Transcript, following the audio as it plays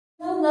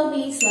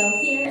Lovies!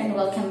 Love here and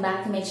welcome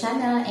back to my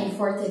channel, and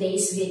for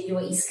today's video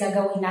is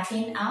gagawin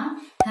natin ang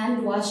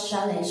hand wash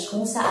challenge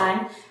kung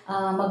saan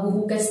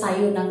maghuhugas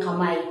tayo ng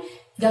kamay.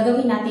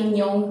 Gagawin natin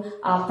yung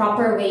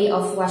proper way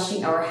of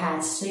washing our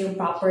hands. So yung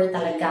proper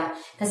talaga.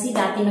 Kasi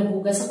dati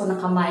naghugas ako ng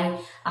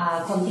kamay,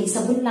 konting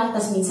sabon lang,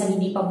 tapos minsan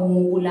hindi pa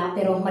bumubula,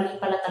 pero mali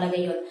pala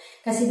talaga yun.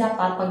 Kasi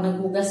dapat pag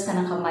naghugas ka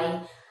ng kamay,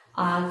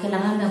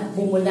 kailangan na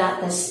bumula,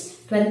 tapos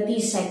 20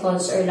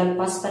 seconds or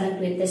lagpas pa ng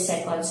 20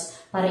 seconds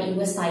para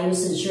iwas tayo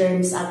sa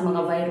germs at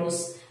mga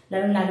virus.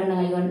 Lalo-lalo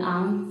na ngayon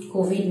ang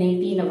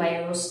COVID-19 na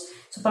virus.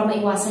 So para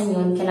maiwasan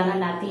yun,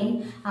 kailangan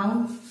natin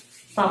ang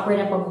proper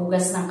na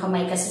paghugas ng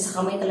kamay. Kasi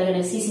sa kamay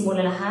talaga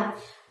nagsisimula lahat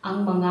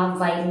ang mga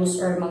virus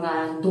or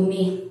mga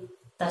dumi.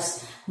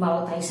 Tapos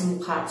mawa tayo sa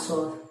mukha.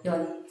 So,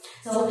 yun.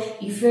 So,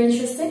 if you're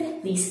interested,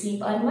 please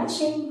keep on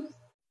watching.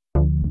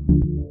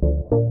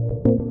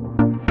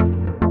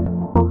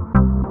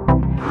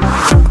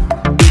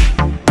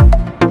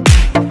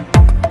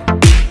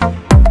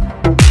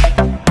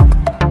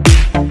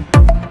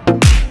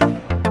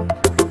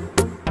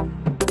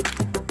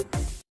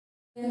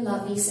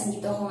 Lovies,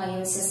 andito ako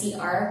ngayon sa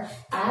CR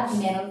at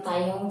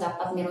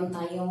dapat meron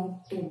tayong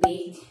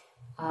tubig,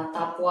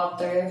 tap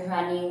water,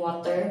 running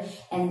water,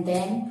 and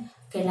then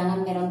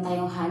kailangan meron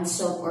tayong hand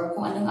soap or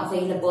kung anong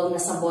available na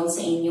sabon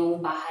sa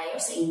inyong bahay o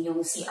sa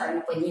inyong CR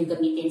na pwede nyo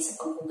gamitin sa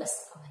paghugas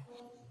ng kamay.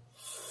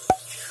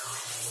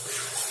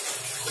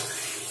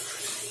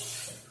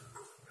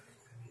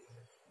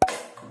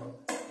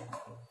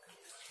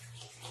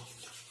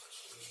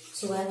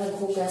 So, while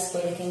maghugas,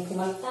 pwede kayong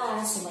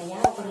kumanta,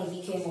 sumayaw kung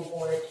hindi kayo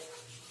mag-board.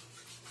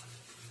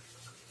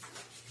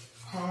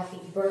 Happy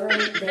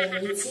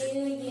birthday to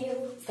you.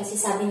 Kasi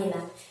sabi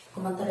nila,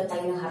 kumanta na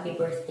tayo ng happy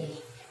birthday.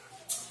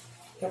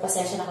 Pero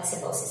pasensya na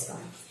kasi boses ko.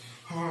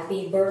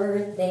 Happy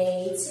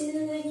birthday to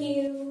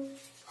you.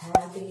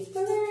 Happy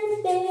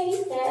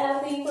birthday,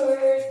 happy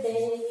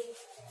birthday.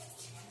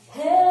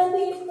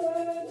 Happy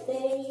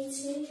birthday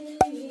to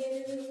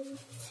you.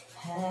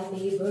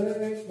 Happy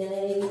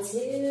birthday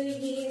to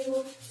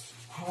you.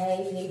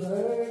 Happy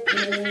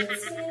birthday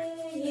to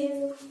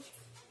you.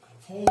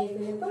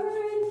 Happy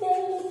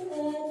birthday,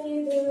 happy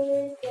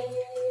birthday.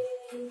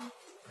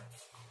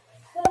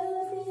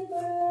 Happy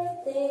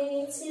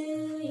birthday to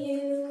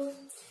you.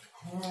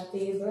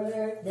 Happy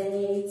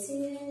birthday to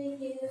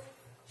you.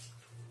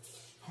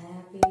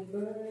 Happy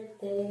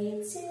birthday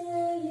to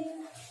you.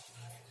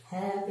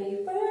 Happy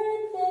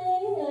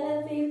birthday,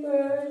 happy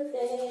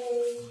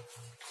birthday.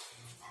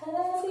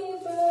 Happy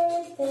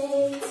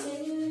birthday to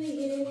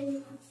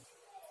you.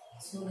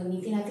 So,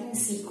 gamitin natin yung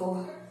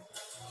siko.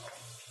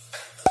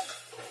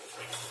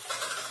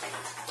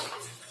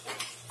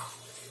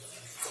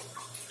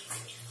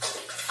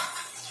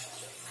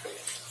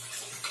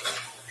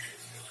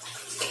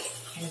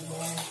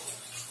 Ayan.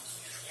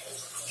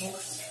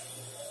 Yes.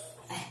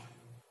 Ay,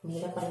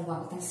 mahirap pa rin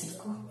bakit ng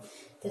siko.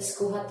 Tapos,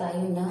 kuha tayo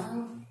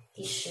ng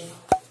tissue.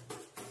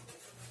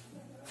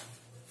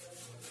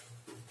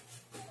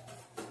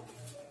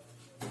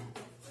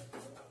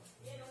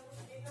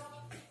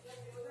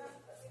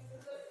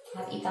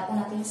 At itapon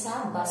natin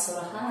sa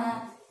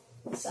basurahan.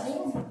 So,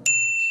 ayun.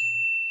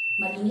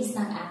 Malinis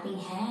ng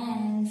ating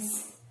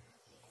hands.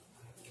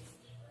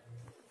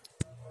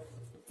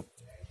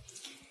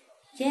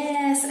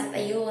 Yes! At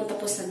ayun,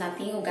 tapos na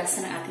natin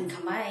hugasan ng ating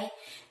kamay.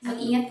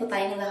 Mag-ingat po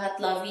tayong lahat,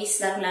 lovies,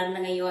 lalo-lalo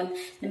na ngayon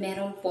na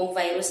meron pong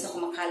virus na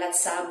kumakalat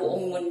sa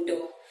buong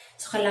mundo.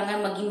 So,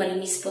 kailangan maging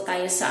malinis po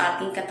tayo sa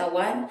ating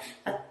katawan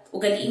at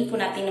ugaliin po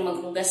natin na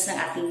maghugas ng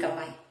ating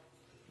kamay.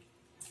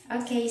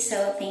 Okay, so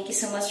thank you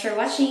so much for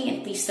watching, and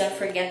please don't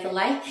forget to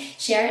like,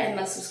 share, and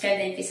mag-subscribe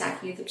din po sa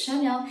aking YouTube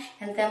channel.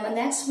 Until my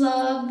next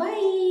vlog,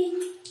 bye!